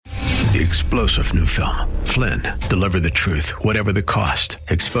The explosive new film, Flynn, deliver the truth, whatever the cost,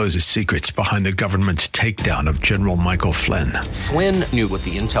 exposes secrets behind the government's takedown of General Michael Flynn. Flynn knew what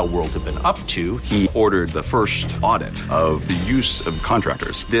the intel world had been up to. He ordered the first audit of the use of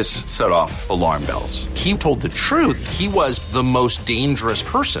contractors. This set off alarm bells. He told the truth. He was the most dangerous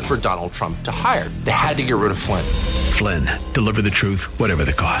person for Donald Trump to hire. They had to get rid of Flynn. Flynn, deliver the truth, whatever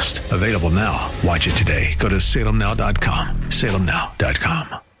the cost. Available now. Watch it today. Go to salemnow.com.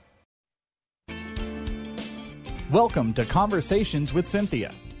 salemnow.com. Welcome to Conversations with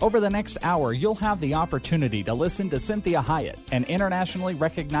Cynthia. Over the next hour, you'll have the opportunity to listen to Cynthia Hiett, an internationally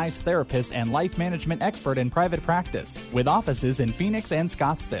recognized therapist and life management expert in private practice, with offices in Phoenix and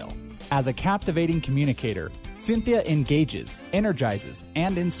Scottsdale. As a captivating communicator, Cynthia engages, energizes,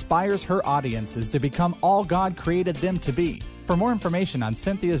 and inspires her audiences to become all God created them to be. For more information on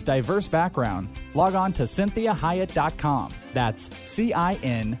Cynthia's diverse background, log on to CynthiaHiett.com. That's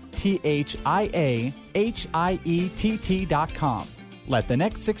CynthiaHiett.com. Let the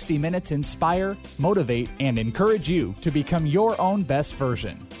next 60 minutes inspire, motivate, and encourage you to become your own best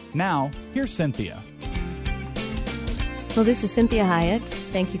version. Now, here's Cynthia. Well, this is Cynthia Hiett.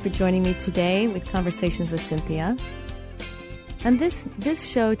 Thank you for joining me today with Conversations with Cynthia. And this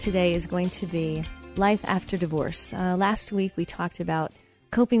show today is going to be life after divorce. Last week we talked about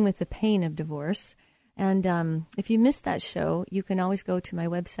coping with the pain of divorce. And if you missed that show, you can always go to my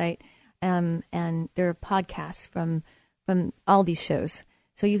website and there are podcasts from all these shows.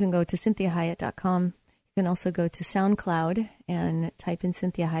 So you can go to CynthiaHiett.com. You can also go to SoundCloud and type in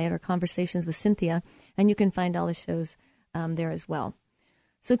Cynthia Hiett or Conversations with Cynthia, and you can find all the shows there as well.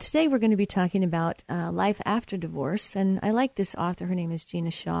 So today we're going to be talking about life after divorce. And I like this author. Her name is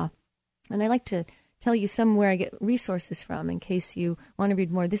Gina Shaw. And I like to tell you somewhere I get resources from in case you want to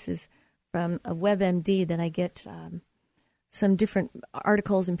read more. This is from a WebMD that I get some different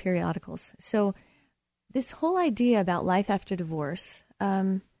articles and periodicals. So this whole idea about life after divorce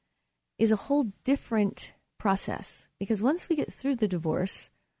is a whole different process, because once we get through the divorce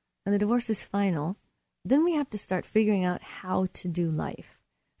and the divorce is final, then we have to start figuring out how to do life.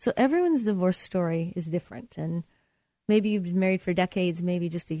 So everyone's divorce story is different, and maybe you've been married for decades, maybe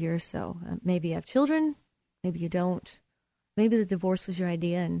just a year or so. Maybe you have children, maybe you don't. Maybe the divorce was your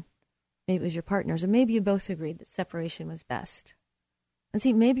idea and maybe it was your partner's, or maybe you both agreed that separation was best. And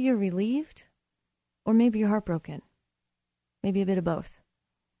see, maybe you're relieved or maybe you're heartbroken. Maybe a bit of both.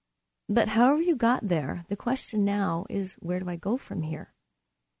 But however you got there, the question now is, where do I go from here?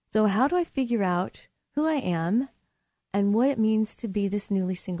 So how do I figure out who I am and what it means to be this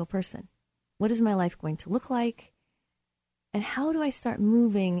newly single person? What is my life going to look like? And how do I start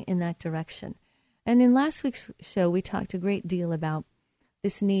moving in that direction? And in last week's show, we talked a great deal about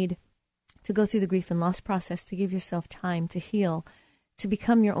this need to go through the grief and loss process, to give yourself time to heal, to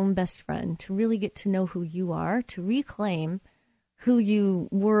become your own best friend, to really get to know who you are, to reclaim who you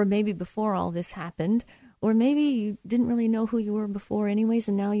were maybe before all this happened, or maybe you didn't really know who you were before anyways,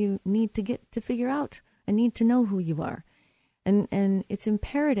 and now you need to get to figure out and need to know who you are. And it's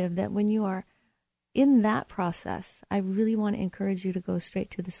imperative that when you are in that process, I really want to encourage you to go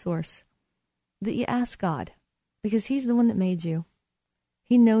straight to the source, that you ask God, because He's the one that made you.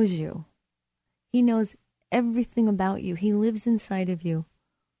 He knows you. He knows everything about you. He lives inside of you.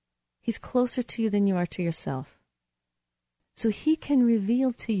 He's closer to you than you are to yourself. So He can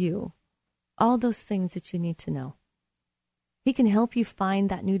reveal to you all those things that you need to know. He can help you find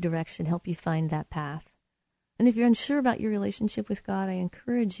that new direction, help you find that path. And if you're unsure about your relationship with God, I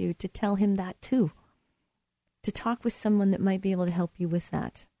encourage you to tell Him that too, to talk with someone that might be able to help you with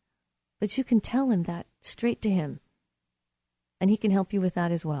that. But you can tell Him that straight to Him, and He can help you with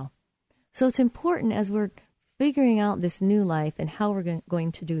that as well. So it's important, as we're figuring out this new life and how we're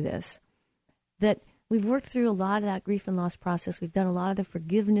going to do this, that we've worked through a lot of that grief and loss process. We've done a lot of the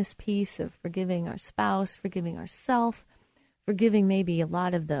forgiveness piece of forgiving our spouse, forgiving ourselves, forgiving maybe a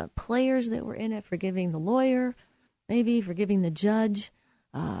lot of the players that were in it, forgiving the lawyer, maybe forgiving the judge,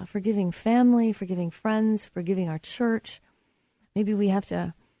 forgiving family, forgiving friends, forgiving our church. Maybe we have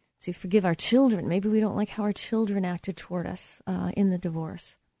to forgive our children. Maybe we don't like how our children acted toward us in the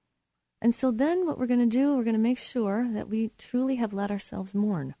divorce. And so then what we're going to do, we're going to make sure that we truly have let ourselves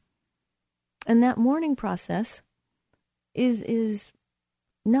mourn. And that mourning process is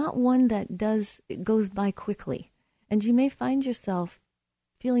not one that goes by quickly. And you may find yourself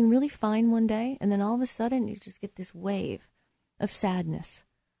feeling really fine one day, and then all of a sudden you just get this wave of sadness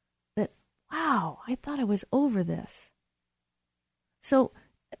that, wow, I thought I was over this. So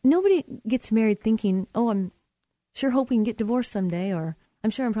nobody gets married thinking, oh, I'm sure hoping to get divorced someday, or I'm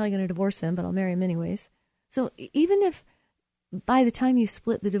sure I'm probably going to divorce him, but I'll marry him anyways. So even if by the time you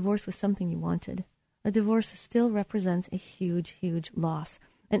split, the divorce was something you wanted. A divorce still represents a huge, huge loss.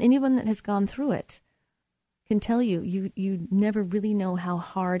 And anyone that has gone through it can tell you, you never really know how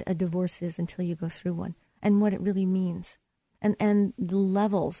hard a divorce is until you go through one and what it really means and the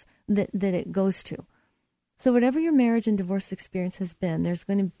levels that it goes to. So whatever your marriage and divorce experience has been, there's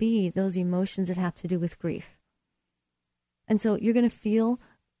going to be those emotions that have to do with grief. And so you're going to feel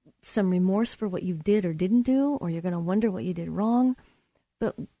some remorse for what you did or didn't do, or you're going to wonder what you did wrong.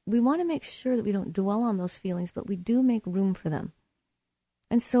 But we want to make sure that we don't dwell on those feelings, but we do make room for them.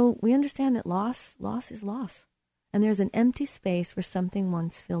 And so we understand that loss is loss. And there's an empty space where something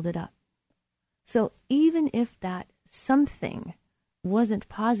once filled it up. So even if that something wasn't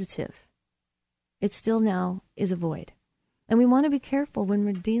positive, it still now is a void. And we want to be careful when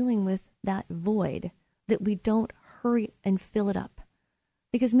we're dealing with that void that we don't hurry and fill it up.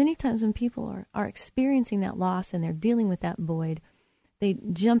 Because many times when people are experiencing that loss and they're dealing with that void, they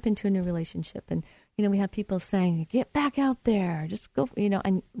jump into a new relationship. And, we have people saying, get back out there, just go,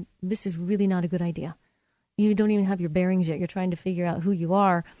 and this is really not a good idea. You don't even have your bearings yet. You're trying to figure out who you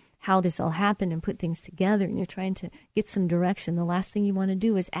are, how this all happened, and put things together. And you're trying to get some direction. The last thing you want to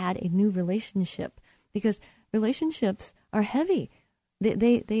do is add a new relationship, because relationships are heavy.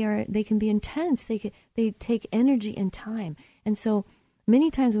 They can be intense. They take energy and time. And so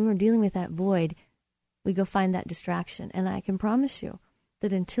many times when we're dealing with that void, we go find that distraction. And I can promise you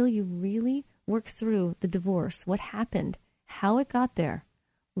that until you really work through the divorce, what happened, how it got there,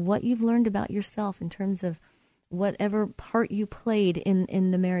 what you've learned about yourself in terms of whatever part you played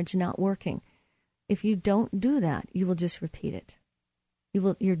in the marriage not working, if you don't do that, you will just repeat it.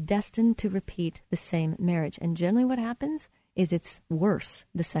 You're destined to repeat the same marriage. And generally what happens is it's worse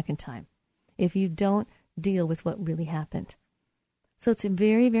the second time if you don't deal with what really happened. So it's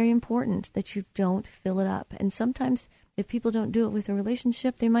very, very important that you don't fill it up. And sometimes if people don't do it with a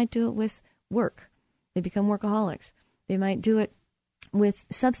relationship, they might do it with work. They become workaholics. They might do it with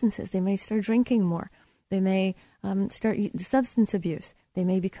substances. They may start drinking more. They may start substance abuse. They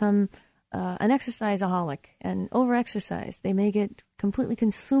may become an exerciseaholic and overexercise. They may get completely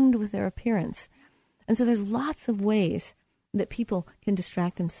consumed with their appearance. And so there's lots of ways that people can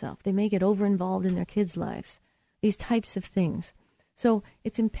distract themselves. They may get over-involved in their kids' lives, these types of things. So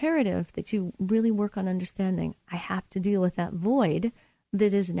it's imperative that you really work on understanding, I have to deal with that void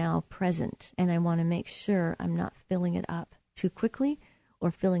that is now present, and I want to make sure I'm not filling it up too quickly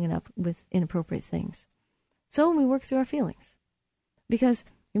or filling it up with inappropriate things. So we work through our feelings, because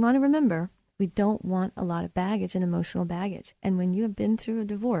you want to remember, we don't want a lot of baggage and emotional baggage. And when you have been through a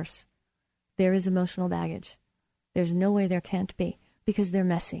divorce, there is emotional baggage. There's no way there can't be, because they're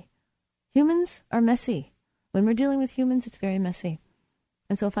messy. Humans are messy. When we're dealing with humans, it's very messy.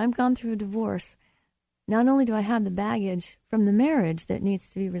 And so if I've gone through a divorce, not only do I have the baggage from the marriage that needs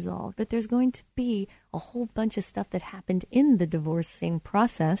to be resolved, but there's going to be a whole bunch of stuff that happened in the divorcing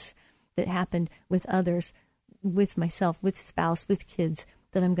process, that happened with others, with myself, with spouse, with kids,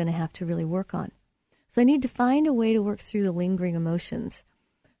 that I'm going to have to really work on. So I need to find a way to work through the lingering emotions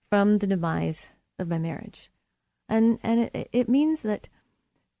from the demise of my marriage. And it means that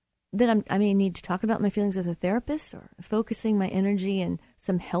I may need to talk about my feelings with a therapist, or focusing my energy in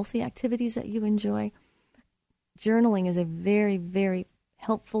some healthy activities that you enjoy. Journaling is a very, very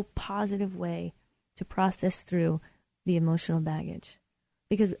helpful, positive way to process through the emotional baggage.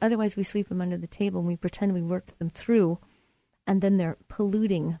 Because otherwise we sweep them under the table and we pretend we worked them through, and then they're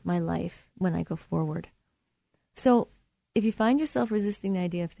polluting my life when I go forward. So if you find yourself resisting the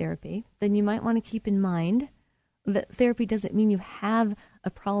idea of therapy, then you might want to keep in mind that therapy doesn't mean you have a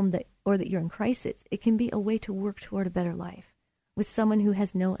problem or that you're in crisis. It can be a way to work toward a better life with someone who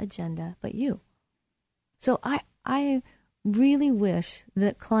has no agenda but you. So I really wish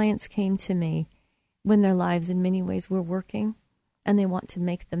that clients came to me when their lives in many ways were working and they want to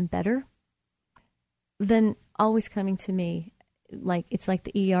make them better, than always coming to me like it's like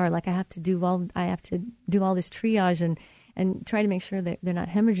the ER, like I have to do all this triage and try to make sure that they're not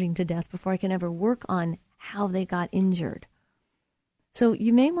hemorrhaging to death before I can ever work on how they got injured. So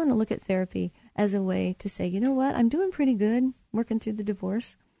you may want to look at therapy as a way to say, you know what, I'm doing pretty good working through the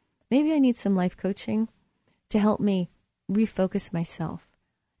divorce. Maybe I need some life coaching to help me refocus myself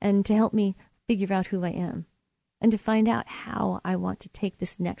and to help me figure out who I am and to find out how I want to take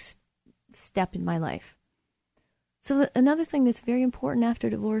this next step in my life. So another thing that's very important after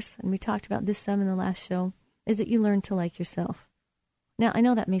divorce, and we talked about this some in the last show, is that you learn to like yourself. Now, I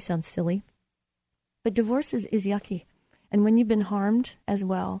know that may sound silly, but divorce is yucky. And when you've been harmed as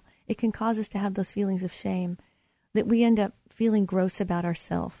well, it can cause us to have those feelings of shame that we end up feeling gross about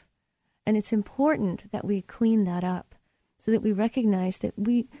ourselves. And it's important that we clean that up so that we recognize that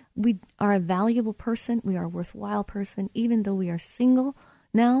we are a valuable person, we are a worthwhile person, even though we are single.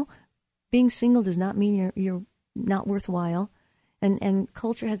 Now, being single does not mean you're not worthwhile, and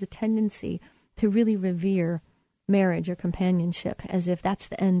culture has a tendency to really revere marriage or companionship as if that's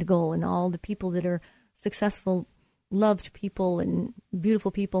the end goal, and all the people that are successful, loved people and beautiful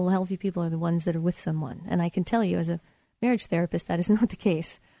people, healthy people are the ones that are with someone. And I can tell you as a marriage therapist, that is not the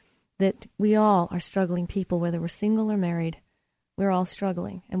case, that we all are struggling people, whether we're single or married. We're all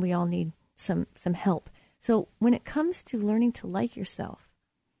struggling, and we all need some help. So when it comes to learning to like yourself,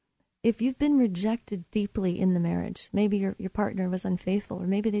 if you've been rejected deeply in the marriage, maybe your partner was unfaithful, or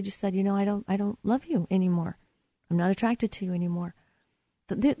maybe they just said, I don't love you anymore. I'm not attracted to you anymore.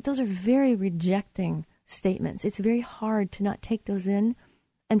 Those are very rejecting statements. It's very hard to not take those in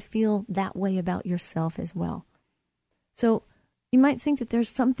and feel that way about yourself as well. So you might think that there's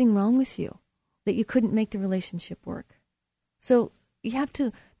something wrong with you, that you couldn't make the relationship work. So you have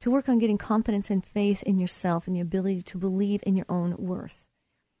to work on getting confidence and faith in yourself and the ability to believe in your own worth.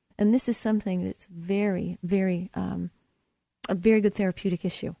 And this is something that's very, very, a very good therapeutic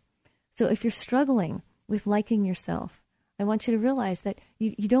issue. So if you're struggling with liking yourself, I want you to realize that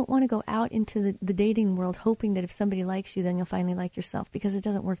you don't want to go out into the dating world hoping that if somebody likes you, then you'll finally like yourself, because it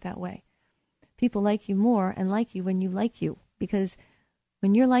doesn't work that way. People like you more and like you when you like you, because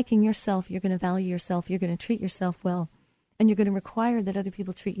when you're liking yourself, you're going to value yourself, you're going to treat yourself well, and you're going to require that other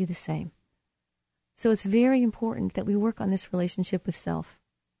people treat you the same. So it's very important that we work on this relationship with self.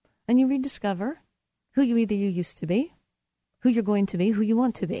 And you rediscover who you used to be, who you're going to be, who you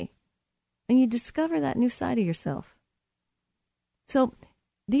want to be. And you discover that new side of yourself. So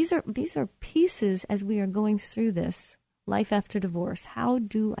these are pieces as we are going through this life after divorce. How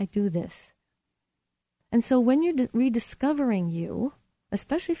do I do this? And so when you're rediscovering you,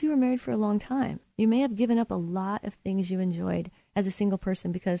 especially if you were married for a long time, you may have given up a lot of things you enjoyed as a single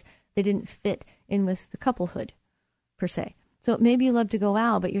person because they didn't fit in with the couplehood, per se. So maybe you loved to go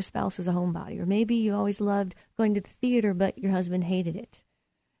out, but your spouse was a homebody. Or maybe you always loved going to the theater, but your husband hated it.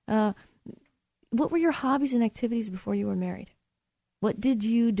 What were your hobbies and activities before you were married? What did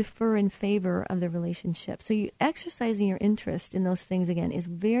you defer in favor of the relationship? So you exercising your interest in those things, again, is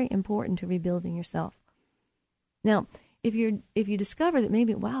very important to rebuilding yourself. Now, if you discover that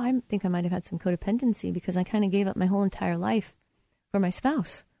maybe, wow, I think I might have had some codependency because I kind of gave up my whole entire life for my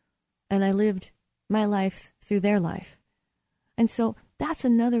spouse, and I lived my life through their life. And so that's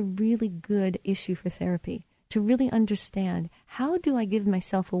another really good issue for therapy, to really understand, how do I give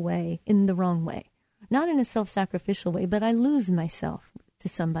myself away in the wrong way? Not in a self-sacrificial way, but I lose myself to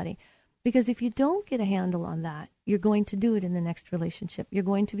somebody. Because if you don't get a handle on that, you're going to do it in the next relationship. You're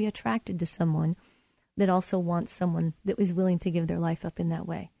going to be attracted to someone that also wants someone that was willing to give their life up in that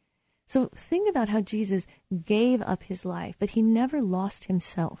way. So think about how Jesus gave up his life, but he never lost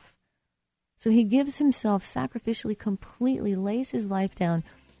himself. So he gives himself sacrificially, completely, lays his life down,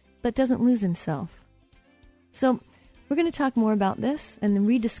 but doesn't lose himself. So we're going to talk more about this and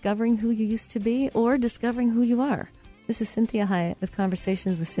rediscovering who you used to be, or discovering who you are. This is Cynthia Hiett with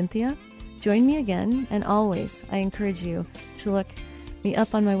Conversations with Cynthia. Join me again, and always I encourage you to look me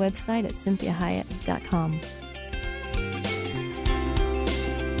up on my website at CynthiaHiett.com.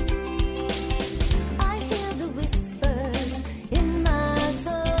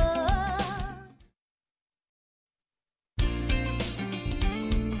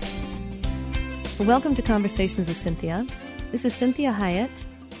 Welcome to Conversations with Cynthia. This is Cynthia Hiett,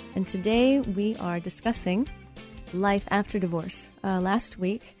 and today we are discussing life after divorce. Last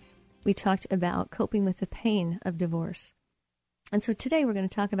week, we talked about coping with the pain of divorce. And so today we're going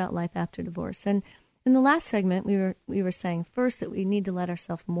to talk about life after divorce. And in the last segment, we were saying first that we need to let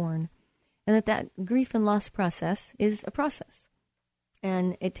ourselves mourn, and that grief and loss process is a process.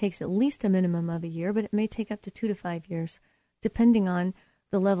 And it takes at least a minimum of a year, but it may take up to 2 to 5 years, depending on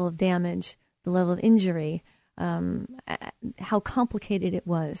the level of damage, the level of injury, how complicated it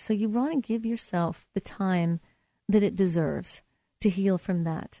was. So you want to give yourself the time that it deserves to heal from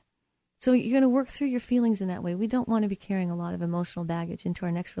that. So you're going to work through your feelings in that way. We don't want to be carrying a lot of emotional baggage into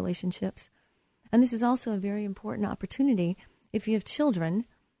our next relationships. And this is also a very important opportunity, if you have children,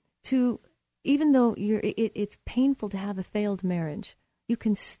 to, even though it's painful to have a failed marriage, you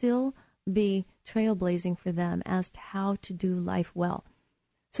can still be trailblazing for them as to how to do life well.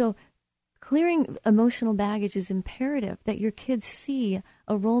 So clearing emotional baggage is imperative, that your kids see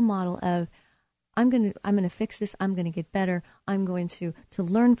a role model of, I'm going to fix this, I'm going to get better, I'm going to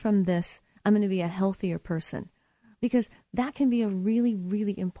learn from this, I'm going to be a healthier person. Because that can be a really,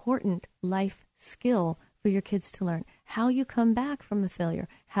 really important life skill for your kids to learn. How you come back from a failure,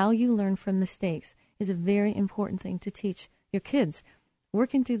 how you learn from mistakes, is a very important thing to teach your kids.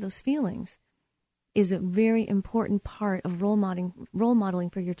 Working through those feelings is a very important part of role modeling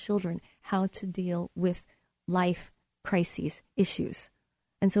for your children, how to deal with life crises, issues.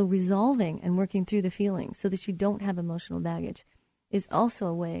 And so resolving and working through the feelings so that you don't have emotional baggage is also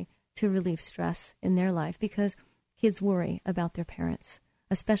a way to relieve stress in their life, because kids worry about their parents,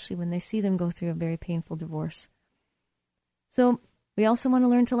 especially when they see them go through a very painful divorce. So we also want to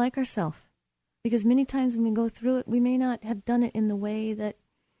learn to like ourselves, because many times when we go through it, we may not have done it in the way that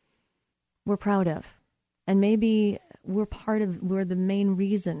we're proud of. And maybe we're the main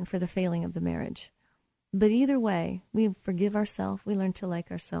reason for the failing of the marriage. But either way, we forgive ourselves, we learn to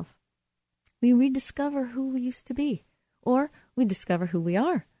like ourselves. We rediscover who we used to be, or we discover who we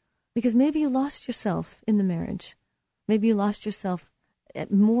are. Because maybe you lost yourself in the marriage. Maybe you lost yourself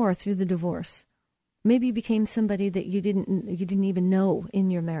more through the divorce. Maybe you became somebody that you didn't even know in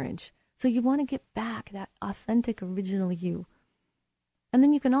your marriage. So you want to get back that authentic, original you. And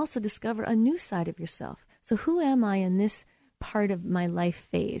then you can also discover a new side of yourself. So who am I in this part of my life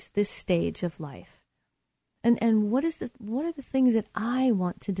phase, this stage of life? And what are the things that I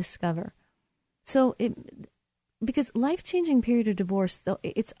want to discover? So because life-changing period of divorce, though,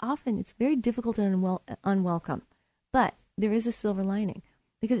 it's very difficult and unwelcome. But there is a silver lining,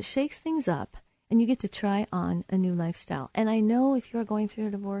 because it shakes things up and you get to try on a new lifestyle. And I know if you're going through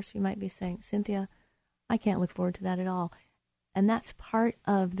a divorce, you might be saying, Cynthia, I can't look forward to that at all. And that's part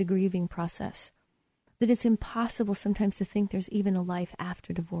of the grieving process, that it's impossible sometimes to think there's even a life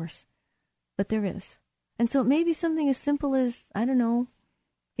after divorce. But there is. And so it may be something as simple as, I don't know,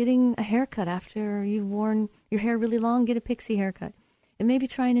 getting a haircut after you've worn your hair really long, get a pixie haircut. It may be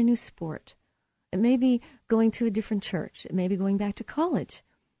trying a new sport. It may be going to a different church. It may be going back to college.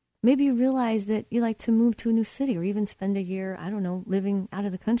 Maybe you realize that you like to move to a new city, or even spend a year, I don't know, living out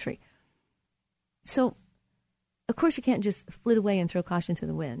of the country. So, of course, you can't just flit away and throw caution to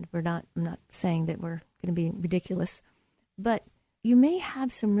the wind. I'm not saying that we're going to be ridiculous. But you may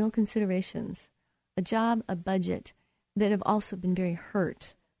have some real considerations, a job, a budget, that have also been very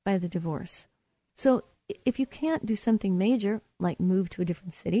hurt by the divorce. So if you can't do something major, like move to a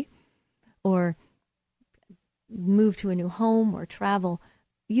different city, or move to a new home, or travel,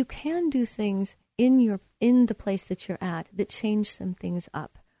 you can do things in the place that you're at that change some things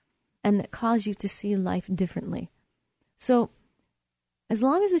up and that cause you to see life differently. So as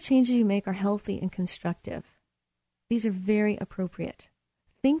long as the changes you make are healthy and constructive, these are very appropriate.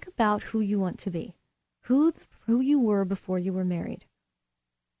 Think about who you want to be, who you were before you were married,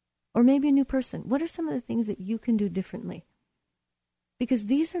 or maybe a new person. What are some of the things that you can do differently? Because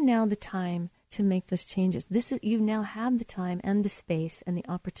these are now the time to make those changes. You now have the time and the space and the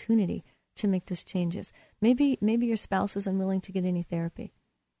opportunity to make those changes. Maybe your spouse is unwilling to get any therapy,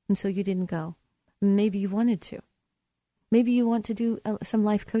 and so you didn't go. Maybe you wanted to. Maybe you want to do some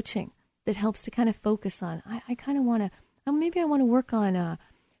life coaching that helps to kind of focus on, I kind of want to, maybe I want to work on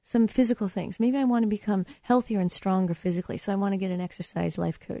some physical things. Maybe I want to become healthier and stronger physically, so I want to get an exercise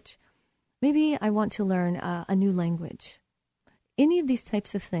life coach. Maybe I want to learn a new language. Any of these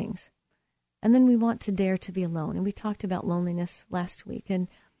types of things. And then we want to dare to be alone. And we talked about loneliness last week. And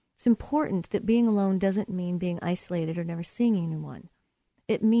it's important that being alone doesn't mean being isolated or never seeing anyone.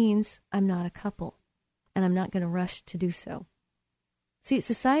 It means I'm not a couple, and I'm not going to rush to do so. See,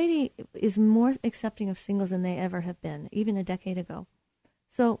 society is more accepting of singles than they ever have been, even a decade ago.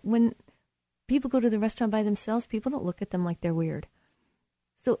 So when people go to the restaurant by themselves, people don't look at them like they're weird.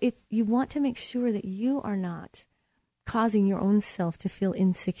 So if you want to make sure that you are not causing your own self to feel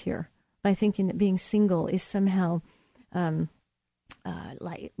insecure by thinking that being single is somehow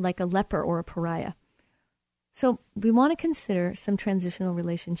like a leper or a pariah. So we want to consider some transitional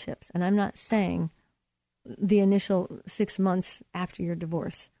relationships. And I'm not saying the initial 6 months after your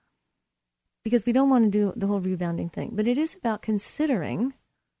divorce, because we don't want to do the whole rebounding thing. But it is about considering,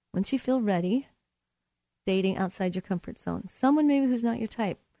 once you feel ready, dating outside your comfort zone. Someone maybe who's not your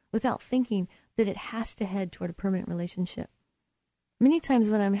type, without thinking that it has to head toward a permanent relationship. Many times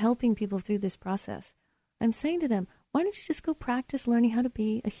when I'm helping people through this process, I'm saying to them, why don't you just go practice learning how to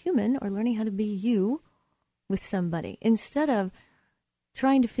be a human, or learning how to be you with somebody, instead of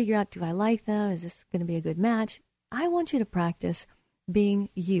trying to figure out, do I like them? Is this going to be a good match? I want you to practice being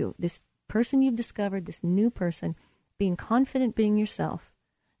you, this person you've discovered, this new person, being confident being yourself,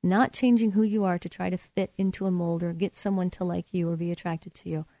 not changing who you are to try to fit into a mold or get someone to like you or be attracted to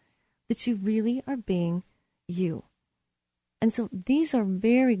you, that you really are being you. And so these are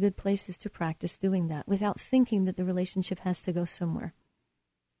very good places to practice doing that without thinking that the relationship has to go somewhere.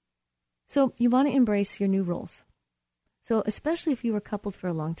 So you want to embrace your new roles. So especially if you were coupled for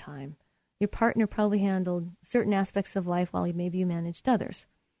a long time, Your partner probably handled certain aspects of life while maybe you managed others.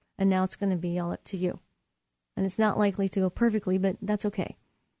 And now it's going to be all up to you. And it's not likely to go perfectly, but that's okay.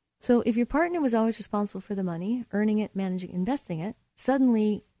 So if your partner was always responsible for the money, earning it, managing, investing it,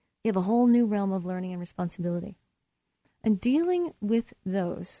 suddenly you have a whole new realm of learning and responsibility. And dealing with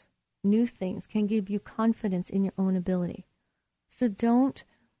those new things can give you confidence in your own ability. So don't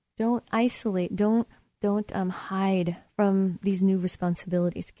isolate, don't hide from these new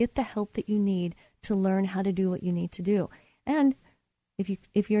responsibilities. Get the help that you need to learn how to do what you need to do. And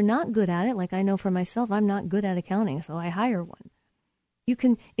if you're not good at it, like I know for myself, I'm not good at accounting, so I hire one. You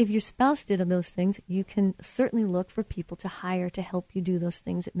can, if your spouse did those things, you can certainly look for people to hire to help you do those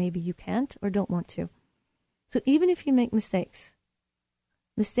things that maybe you can't or don't want to. So even if you make mistakes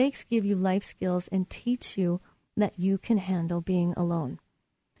give you life skills and teach you that you can handle being alone.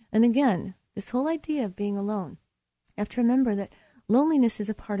 And again, this whole idea of being alone, you have to remember that loneliness is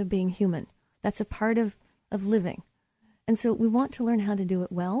a part of being human. That's a part of living. And so we want to learn how to do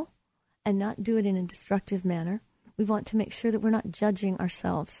it well and not do it in a destructive manner. We want to make sure that we're not judging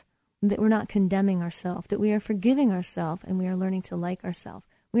ourselves, that we're not condemning ourselves, that we are forgiving ourselves, and we are learning to like ourselves.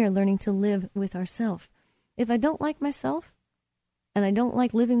 We are learning to live with ourselves. If I don't like myself and I don't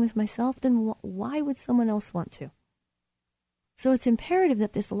like living with myself, then why would someone else want to? So it's imperative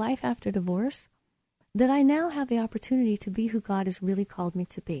that this life after divorce, that I now have the opportunity to be who God has really called me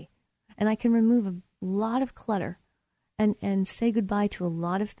to be. And I can remove a lot of clutter and say goodbye to a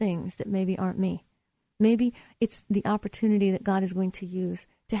lot of things that maybe aren't me. Maybe it's the opportunity that God is going to use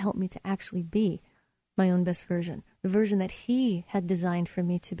to help me to actually be my own best version, the version that He had designed for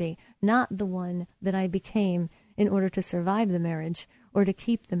me to be, not the one that I became in order to survive the marriage or to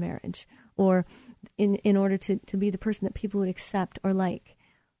keep the marriage or in order to be the person that people would accept or like.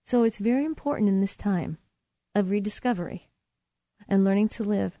 So it's very important in this time of rediscovery and learning to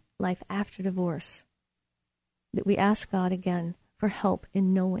live life after divorce that we ask God again for help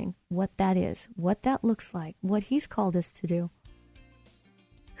in knowing what that is, what that looks like, what He's called us to do,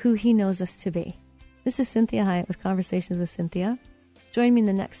 who He knows us to be. This is Cynthia Hiett with Conversations with Cynthia. Join me in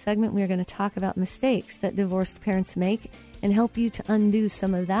the next segment. We are going to talk about mistakes that divorced parents make and help you to undo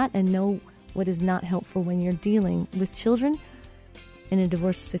some of that and know what is not helpful when you're dealing with children in a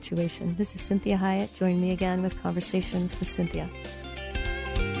divorce situation. This is Cynthia Hiett. Join me again with Conversations with Cynthia.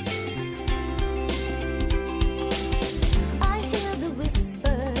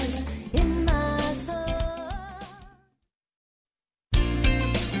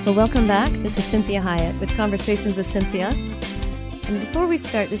 Well, welcome back. This is Cynthia Hiett with Conversations with Cynthia. And before we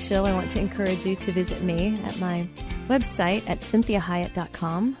start the show, I want to encourage you to visit me at my website at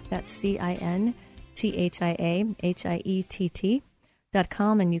cynthiahiett.com. That's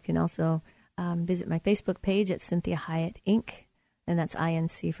CINTHIAHIETT.com. And you can also visit my Facebook page at Cynthia Hiett Inc. And that's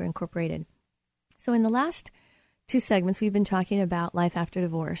INC for Incorporated. So in the last two segments, we've been talking about life after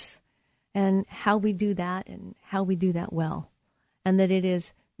divorce and how we do that and how we do that well. And that it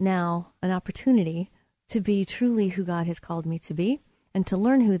is now an opportunity to be truly who God has called me to be and to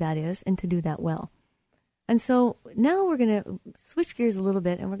learn who that is and to do that well. And so now we're going to switch gears a little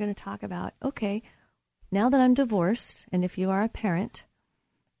bit and we're going to talk about, okay, now that I'm divorced, and if you are a parent,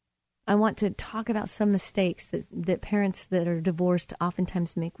 I want to talk about some mistakes that parents that are divorced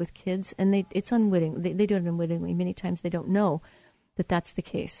oftentimes make with kids. And it's unwitting. They do it unwittingly. Many times they don't know that that's the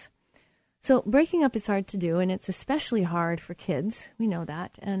case. So breaking up is hard to do, and it's especially hard for kids. We know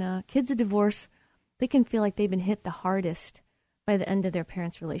that. And kids of divorce, they can feel like they've been hit the hardest by the end of their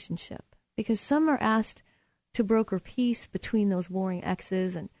parents' relationship, because some are asked to broker peace between those warring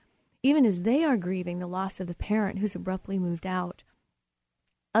exes, and even as they are grieving the loss of the parent who's abruptly moved out,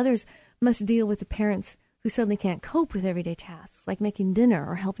 others must deal with the parents who suddenly can't cope with everyday tasks, like making dinner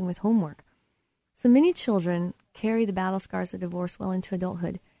or helping with homework. So many children carry the battle scars of divorce well into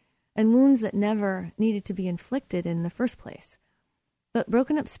adulthood, and wounds that never needed to be inflicted in the first place. But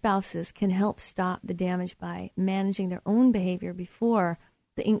broken up spouses can help stop the damage by managing their own behavior before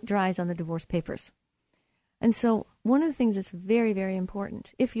the ink dries on the divorce papers. And so one of the things that's very, very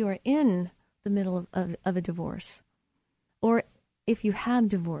important, if you are in the middle of a divorce, or if you have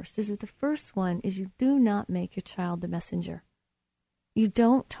divorced, is that the first one is you do not make your child the messenger. You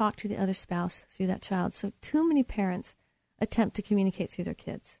don't talk to the other spouse through that child. So too many parents attempt to communicate through their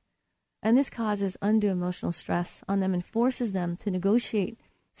kids. And this causes undue emotional stress on them and forces them to negotiate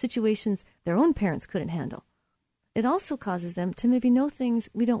situations their own parents couldn't handle. It also causes them to maybe know things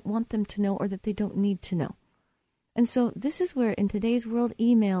we don't want them to know or that they don't need to know. And so this is where, in today's world,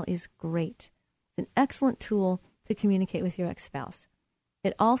 email is great. It's an excellent tool to communicate with your ex-spouse.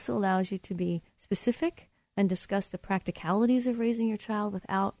 It also allows you to be specific and discuss the practicalities of raising your child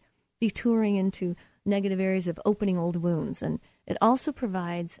without detouring into negative areas of opening old wounds. And it also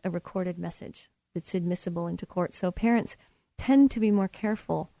provides a recorded message that's admissible into court. So parents tend to be more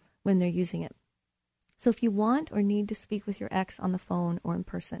careful when they're using it. So if you want or need to speak with your ex on the phone or in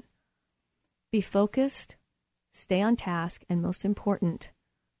person, be focused, stay on task, and most important,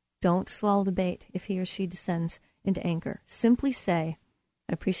 don't swallow the bait if he or she descends into anger. Simply say,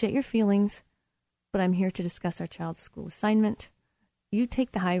 I appreciate your feelings, but I'm here to discuss our child's school assignment. You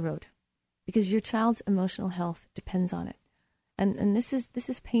take the high road because your child's emotional health depends on it. And this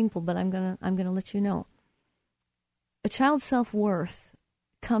is painful, but I'm gonna let you know. A child's self-worth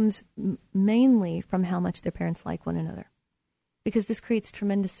comes mainly from how much their parents like one another, because this creates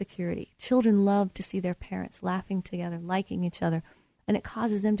tremendous security. Children love to see their parents laughing together, liking each other, and it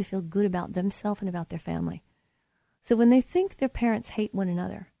causes them to feel good about themselves and about their family. So when they think their parents hate one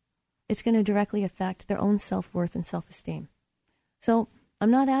another, it's going to directly affect their own self-worth and self-esteem. So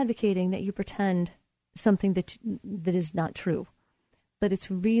I'm not advocating that you pretend something that is not true, but it's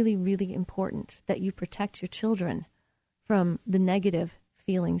really, really important that you protect your children from the negative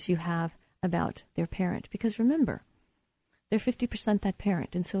feelings you have about their parent. Because remember, they're 50% that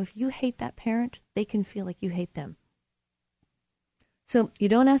parent. And so if you hate that parent, they can feel like you hate them. So you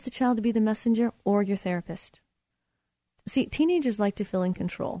don't ask the child to be the messenger or your therapist. See, teenagers like to feel in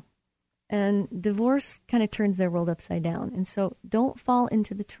control. And divorce kind of turns their world upside down. And so don't fall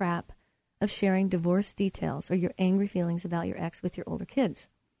into the trap of sharing divorce details or your angry feelings about your ex with your older kids.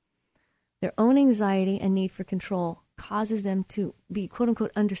 Their own anxiety and need for control causes them to be, quote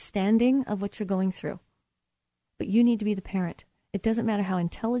unquote, understanding of what you're going through. But you need to be the parent. It doesn't matter how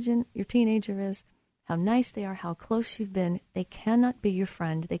intelligent your teenager is, how nice they are, how close you've been. They cannot be your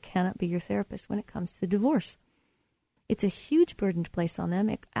friend. They cannot be your therapist when it comes to divorce. It's a huge burden to place on them.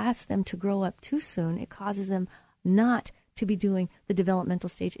 It asks them to grow up too soon. It causes them not to be doing the developmental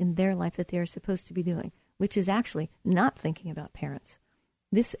stage in their life that they are supposed to be doing, which is actually not thinking about parents.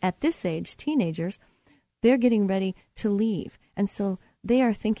 At this age, teenagers, they're getting ready to leave. And so they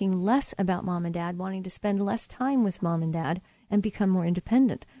are thinking less about mom and dad, wanting to spend less time with mom and dad and become more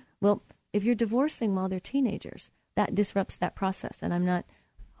independent. Well, if you're divorcing while they're teenagers, that disrupts that process. And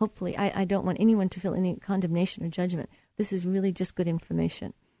I don't want anyone to feel any condemnation or judgment. This is really just good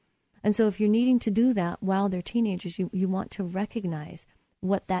information. And so if you're needing to do that while they're teenagers, you want to recognize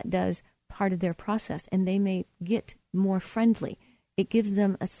what that does, part of their process, and they may get more friendly. It gives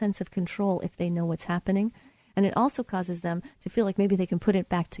them a sense of control if they know what's happening. And it also causes them to feel like maybe they can put it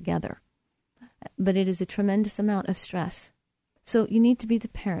back together. But it is a tremendous amount of stress. So you need to be the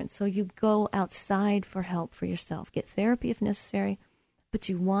parent. So you go outside for help for yourself. Get therapy if necessary, but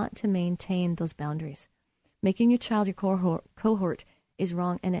you want to maintain those boundaries. Making your child your cohort is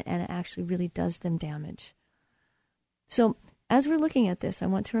wrong, and it actually really does them damage. So as we're looking at this, I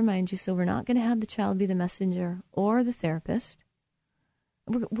want to remind you, so we're not going to have the child be the messenger or the therapist.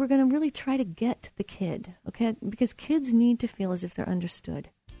 We're going to really try to get the kid, okay? Because kids need to feel as if they're understood.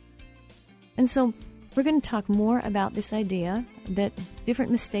 And so we're going to talk more about this idea that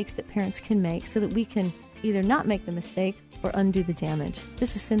different mistakes that parents can make so that we can either not make the mistake or undo the damage.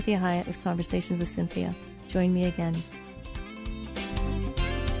 This is Cynthia Hiett with Conversations with Cynthia. Join me again.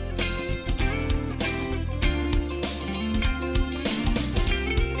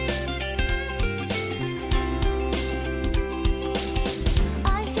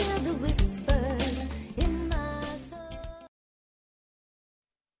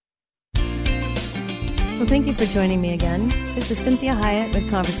 Well, thank you for joining me again. This is Cynthia Hiett with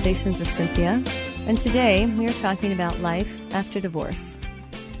Conversations with Cynthia. And today we are talking about life after divorce.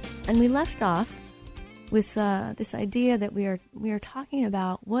 And we left off with this idea that we are talking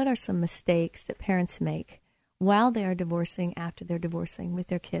about what are some mistakes that parents make while they are divorcing, after they're divorcing with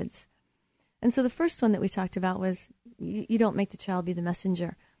their kids. And so the first one that we talked about was you don't make the child be the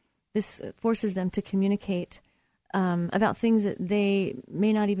messenger. This forces them to communicate about things that they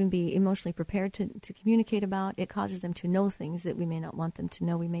may not even be emotionally prepared to communicate about. It causes them to know things that we may not want them to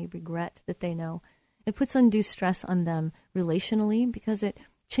know. We may regret that they know. It puts undue stress on them relationally because it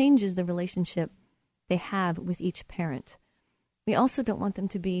changes the relationship they have with each parent. We also don't want them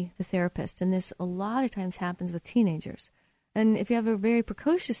to be the therapist, and this a lot of times happens with teenagers. And if you have a very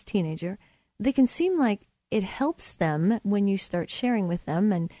precocious teenager, they can seem like it helps them when you start sharing with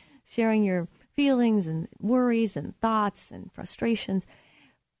them and sharing your feelings and worries and thoughts and frustrations,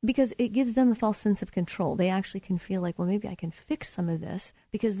 because it gives them a false sense of control. They actually can feel like, well, maybe I can fix some of this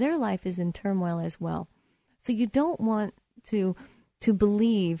because their life is in turmoil as well. So you don't want to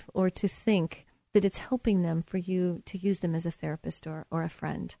believe or to think that it's helping them for you to use them as a therapist or a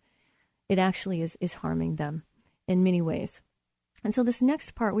friend. It actually is harming them in many ways. And so this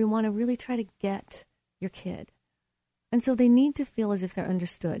next part, we want to really try to get your kid. And so they need to feel as if they're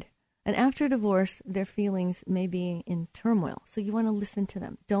understood. And after divorce, their feelings may be in turmoil. So you want to listen to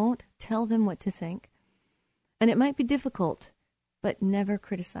them. Don't tell them what to think. And it might be difficult, but never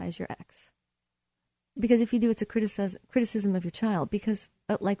criticize your ex. Because if you do, it's a criticism of your child. Because,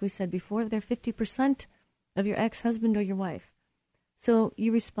 like we said before, they're 50% of your ex-husband or your wife. So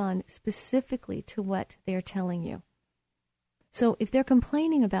you respond specifically to what they're telling you. So if they're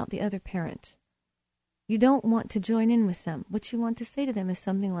complaining about the other parent, you don't want to join in with them. What you want to say to them is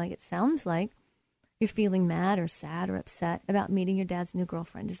something like, it sounds like you're feeling mad or sad or upset about meeting your dad's new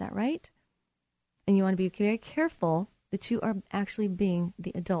girlfriend. Is that right? And you want to be very careful that you are actually being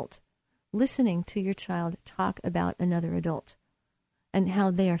the adult, listening to your child talk about another adult and how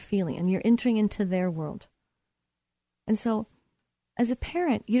they are feeling. And you're entering into their world. And so as a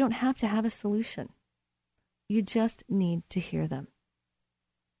parent, you don't have to have a solution. You just need to hear them.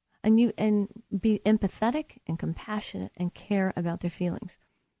 And be empathetic and compassionate and care about their feelings.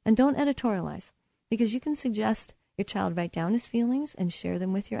 And don't editorialize, because you can suggest your child write down his feelings and share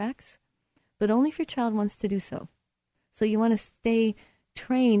them with your ex, but only if your child wants to do so. So you want to stay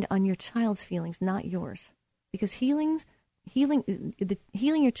trained on your child's feelings, not yours. Because the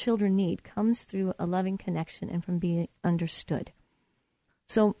healing your children need comes through a loving connection and from being understood.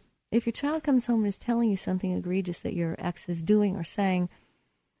 So if your child comes home and is telling you something egregious that your ex is doing or saying,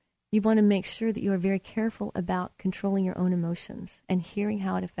 you want to make sure that you are very careful about controlling your own emotions and hearing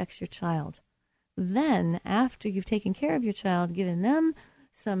how it affects your child. Then, after you've taken care of your child, given them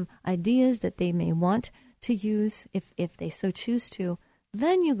some ideas that they may want to use if they so choose to,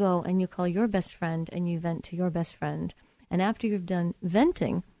 then you go and you call your best friend and you vent to your best friend. And after you've done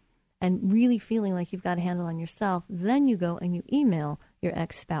venting and really feeling like you've got a handle on yourself, then you go and you email your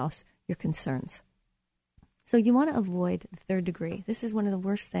ex-spouse your concerns. So you want to avoid the third degree. This is one of the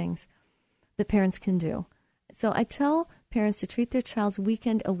worst things that parents can do. So I tell parents to treat their child's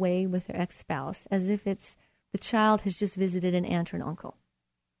weekend away with their ex-spouse as if it's the child has just visited an aunt or an uncle.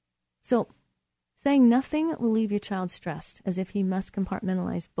 So saying nothing will leave your child stressed, as if he must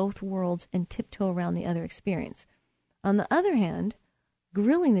compartmentalize both worlds and tiptoe around the other experience. On the other hand,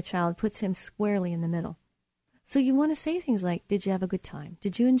 grilling the child puts him squarely in the middle. So you want to say things like, did you have a good time?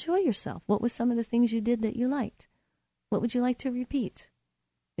 Did you enjoy yourself? What was some of the things you did that you liked? What would you like to repeat?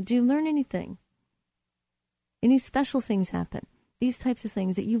 Did you learn anything? Any special things happen? These types of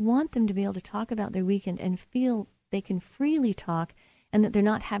things that you want them to be able to talk about their weekend and feel they can freely talk and that they're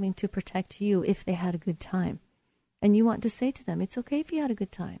not having to protect you if they had a good time. And you want to say to them, it's okay if you had a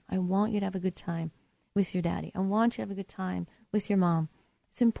good time. I want you to have a good time with your daddy. I want you to have a good time with your mom.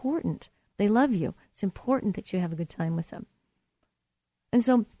 It's important. They love you. It's important that you have a good time with them. And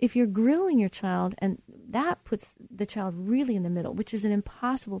so if you're grilling your child, and that puts the child really in the middle, which is an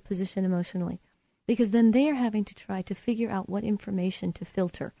impossible position emotionally, because then they are having to try to figure out what information to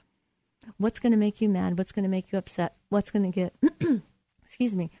filter. What's going to make you mad? What's going to make you upset? What's going to get,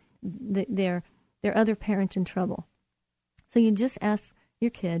 their other parent in trouble? So you just ask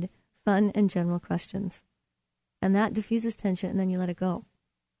your kid fun and general questions. And that diffuses tension, and then you let it go.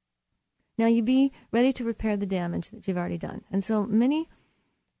 Now, you be ready to repair the damage that you've already done. And so many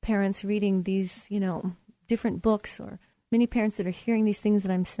parents reading these, different books, or many parents that are hearing these things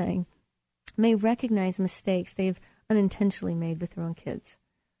that I'm saying, may recognize mistakes they've unintentionally made with their own kids.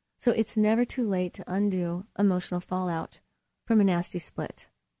 So it's never too late to undo emotional fallout from a nasty split.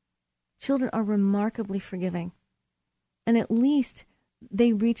 Children are remarkably forgiving. And at least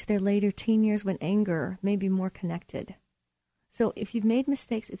they reach their later teen years when anger may be more connected. So if you've made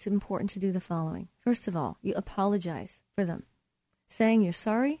mistakes, it's important to do the following. First of all, you apologize for them. Saying you're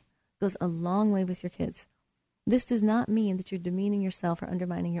sorry goes a long way with your kids. This does not mean that you're demeaning yourself or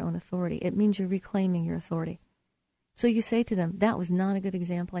undermining your own authority. It means you're reclaiming your authority. So you say to them, that was not a good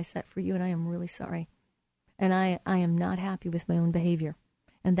example I set for you, and I am really sorry. And I am not happy with my own behavior.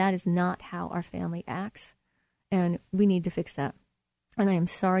 And that is not how our family acts. And we need to fix that. And I am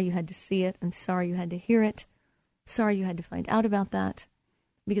sorry you had to see it. I'm sorry you had to hear it. Sorry you had to find out about that,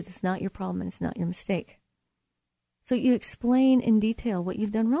 because it's not your problem and it's not your mistake. So you explain in detail what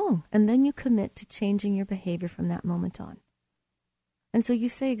you've done wrong, and then you commit to changing your behavior from that moment on. And so you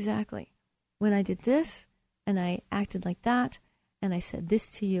say exactly, when I did this, and I acted like that, and I said this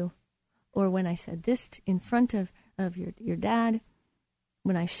to you, or when I said this in front of your dad,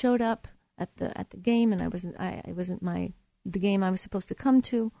 when I showed up at the game and I wasn't the game I was supposed to come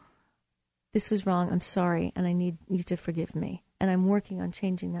to, this was wrong, I'm sorry, and I need you to forgive me. And I'm working on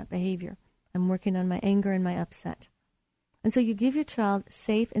changing that behavior. I'm working on my anger and my upset. And so you give your child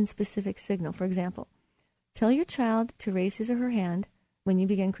safe and specific signal. For example, Tell your child to raise his or her hand when you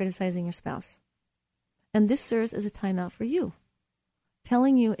begin criticizing your spouse. And this serves as a timeout for you,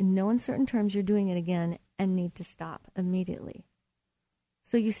 telling you in no uncertain terms you're doing it again and need to stop immediately.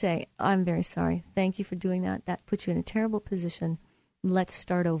 So you say, I'm very sorry. Thank you for doing that. That puts you in a terrible position. Let's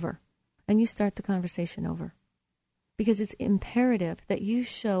start over. And you start the conversation over. Because it's imperative that you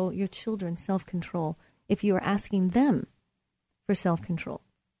show your children self-control if you are asking them for self-control.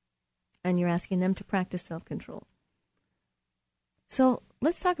 And you're asking them to practice self-control. So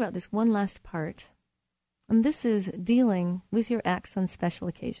let's talk about this one last part. And this is dealing with your ex on special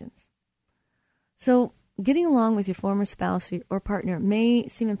occasions. So getting along with your former spouse or partner may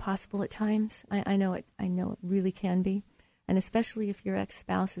seem impossible at times. I know it really can be. And especially if your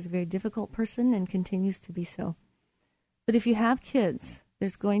ex-spouse is a very difficult person and continues to be so. But if you have kids,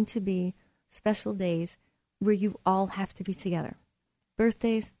 there's going to be special days where you all have to be together.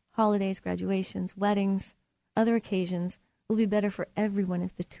 Birthdays, holidays, graduations, weddings, other occasions will be better for everyone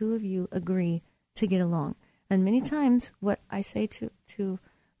if the two of you agree to get along. And many times what I say to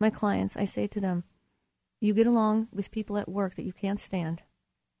my clients, I say to them, you get along with people at work that you can't stand.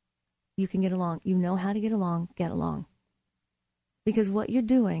 You can get along. You know how to get along. Get along. Because what you're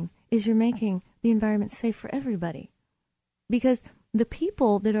doing is you're making the environment safe for everybody. Because the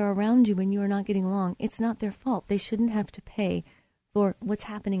people that are around you when you are not getting along, it's not their fault. They shouldn't have to pay for what's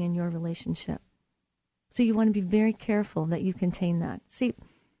happening in your relationship. So you want to be very careful that you contain that. See,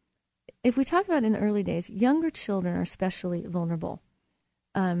 if we talk about in the early days, younger children are especially vulnerable.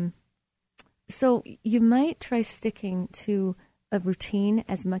 So you might try sticking to a routine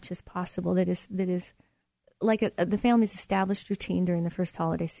as much as possible that is like the family's established routine during the first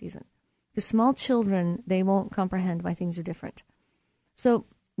holiday season. Because small children, they won't comprehend why things are different. So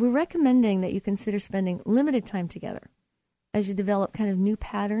we're recommending that you consider spending limited time together as you develop kind of new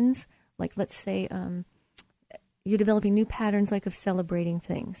patterns, like let's say you're developing new patterns like of celebrating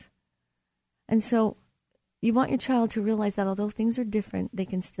things. And so you want your child to realize that although things are different, they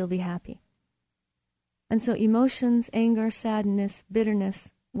can still be happy. And so emotions, anger, sadness, bitterness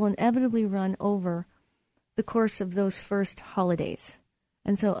will inevitably run over the course of those first holidays.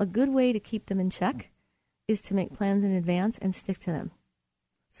 And so a good way to keep them in check is to make plans in advance and stick to them.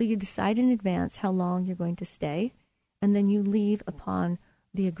 So you decide in advance how long you're going to stay, and then you leave upon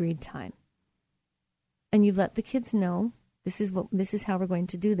the agreed time. And you let the kids know this is how we're going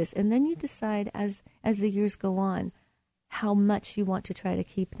to do this. And then you decide as the years go on how much you want to try to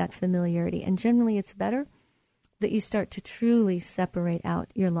keep that familiarity. And generally it's better that you start to truly separate out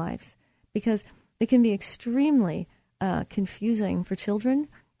your lives, because it can be extremely confusing for children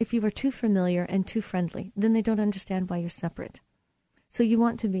if you are too familiar and too friendly. Then they don't understand why you're separate. So you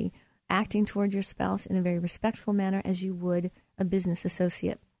want to be acting toward your spouse in a very respectful manner as you would a business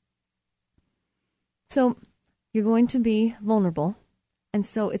associate. So you're going to be vulnerable, and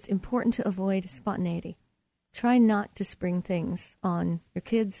so it's important to avoid spontaneity. Try not to spring things on your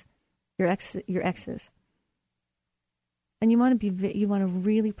kids, your exes. And you want to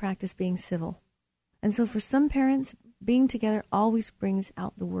really practice being civil. And so for some parents, being together always brings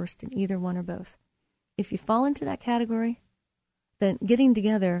out the worst in either one or both. If you fall into that category, then getting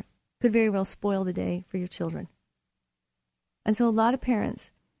together could very well spoil the day for your children. And so a lot of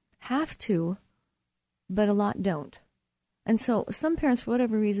parents have to, but a lot don't. And so some parents, for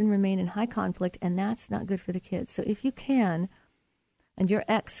whatever reason, remain in high conflict, and that's not good for the kids. So if you can, and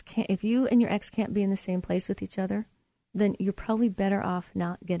if you and your ex can't be in the same place with each other, then you're probably better off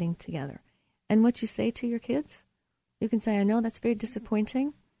not getting together. And what you say to your kids, you can say, I know that's very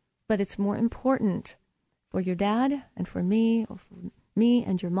disappointing, but it's more important for your dad and for me, or for me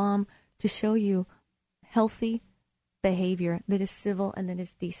and your mom, to show you healthy behavior that is civil and that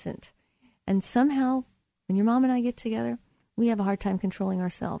is decent. And somehow, when your mom and I get together, we have a hard time controlling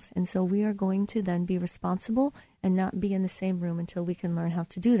ourselves. And so we are going to then be responsible and not be in the same room until we can learn how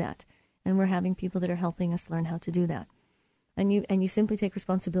to do that. And we're having people that are helping us learn how to do that. And you simply take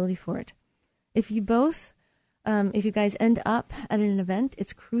responsibility for it. If you guys end up at an event,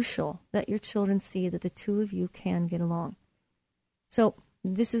 it's crucial that your children see that the two of you can get along. So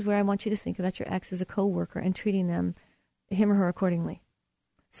this is where I want you to think about your ex as a coworker and treating him or her accordingly.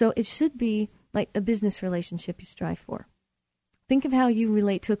 So it should be like a business relationship you strive for. Think of how you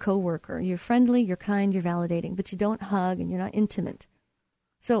relate to a coworker. You're friendly, you're kind, you're validating, but you don't hug and you're not intimate.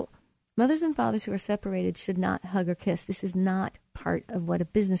 So mothers and fathers who are separated should not hug or kiss. This is not part of what a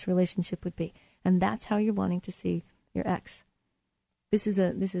business relationship would be. And that's how you're wanting to see your ex. This is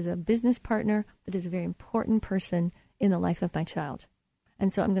a business partner that is a very important person in the life of my child.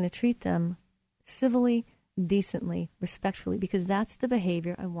 And so I'm going to treat them civilly, decently, respectfully, because that's the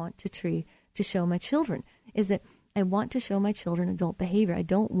behavior I want to to show my children, is that I want to show my children adult behavior. I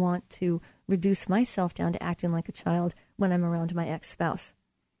don't want to reduce myself down to acting like a child when I'm around my ex-spouse.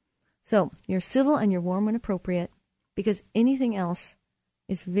 So you're civil and you're warm when appropriate, because anything else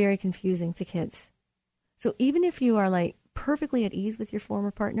is very confusing to kids. So even if you are like perfectly at ease with your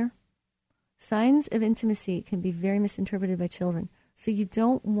former partner, signs of intimacy can be very misinterpreted by children. So you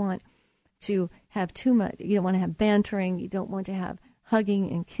don't want to have too much. You don't want to have bantering. You don't want to have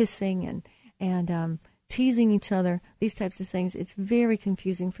hugging and kissing and teasing each other, these types of things. It's very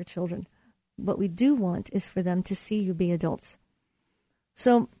confusing for children. What we do want is for them to see you be adults.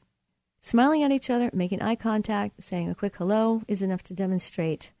 So smiling at each other, making eye contact, saying a quick hello is enough to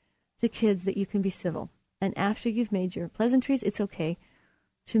demonstrate to kids that you can be civil. And after you've made your pleasantries, it's okay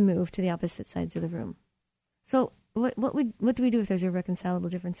to move to the opposite sides of the room. So what do we do if there's irreconcilable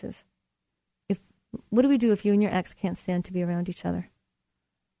differences? What do we do if you and your ex can't stand to be around each other?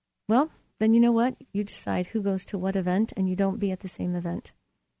 Well, then you know what? You decide who goes to what event, and you don't be at the same event.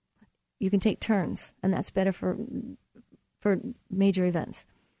 You can take turns, and that's better for major events.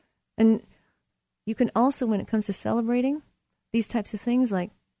 And you can also, when it comes to celebrating these types of things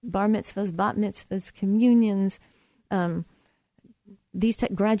like bar mitzvahs, bat mitzvahs, communions, these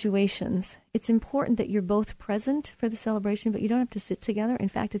graduations, it's important that you're both present for the celebration, but you don't have to sit together. In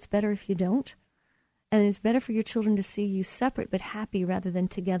fact, it's better if you don't. And it's better for your children to see you separate but happy rather than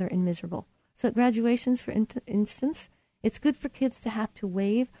together and miserable. So at graduations, for instance, it's good for kids to have to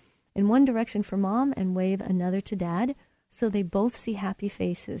wave in one direction for mom and wave another to dad, so they both see happy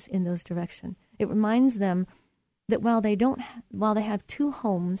faces in those directions. It reminds them that while they have two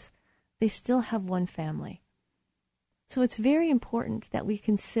homes, they still have one family. So it's very important that we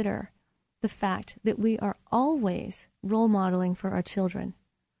consider the fact that we are always role modeling for our children.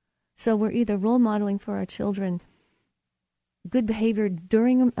 So we're either role modeling for our children good behavior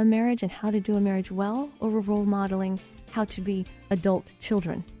during a marriage and how to do a marriage well, or we're role modeling how to be adult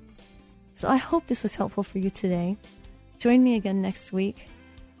children. So I hope this was helpful for you today. Join me again next week.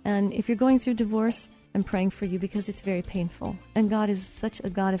 And if you're going through divorce, I'm praying for you because it's very painful. And God is such a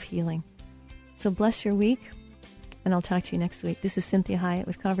God of healing. So bless your week. And I'll talk to you next week. This is Cynthia Hiett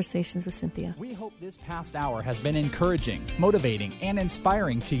with Conversations with Cynthia. We hope this past hour has been encouraging, motivating, and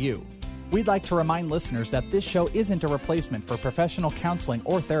inspiring to you. We'd like to remind listeners that this show isn't a replacement for professional counseling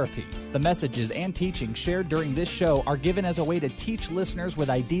or therapy. The messages and teachings shared during this show are given as a way to teach listeners with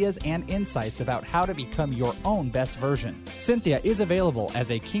ideas and insights about how to become your own best version. Cynthia is available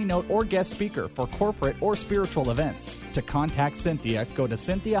as a keynote or guest speaker for corporate or spiritual events. To contact Cynthia, go to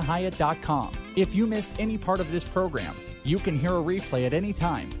CynthiaHiett.com. If you missed any part of this program, you can hear a replay at any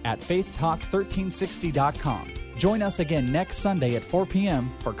time at faithtalk1360.com. Join us again next Sunday at 4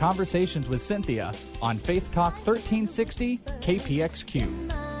 p.m. for Conversations with Cynthia on Faith Talk 1360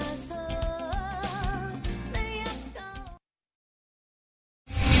 KPXQ.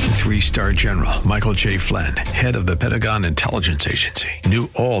 Three-star General Michael J. Flynn, head of the Pentagon Intelligence Agency, knew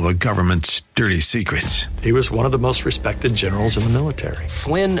all the government's dirty secrets. He was one of the most respected generals in the military.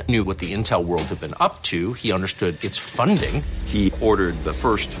 Flynn knew what the intel world had been up to. He understood its funding. He ordered the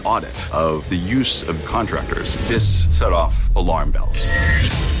first audit of the use of contractors. This set off alarm bells.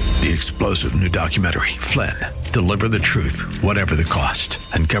 The explosive new documentary, Flynn, Deliver the Truth, Whatever the Cost,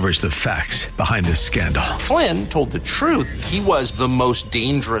 uncovers the facts behind this scandal. Flynn told the truth. He was the most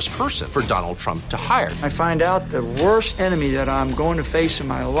dangerous person for Donald Trump to hire. I find out the worst enemy that I'm going to face in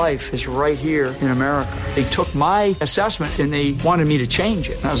my life is right here in America. They took my assessment and they wanted me to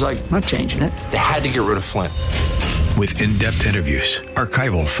change it. And I was like, I'm not changing it. They had to get rid of Flynn. With in-depth interviews,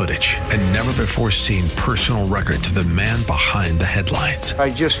 archival footage, and never-before-seen personal records of the man behind the headlines. I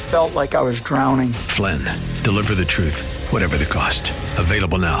just felt like I was drowning. Flynn, Deliver the Truth, Whatever the Cost.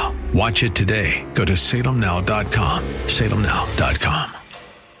 Available now. Watch it today. Go to salemnow.com. salemnow.com.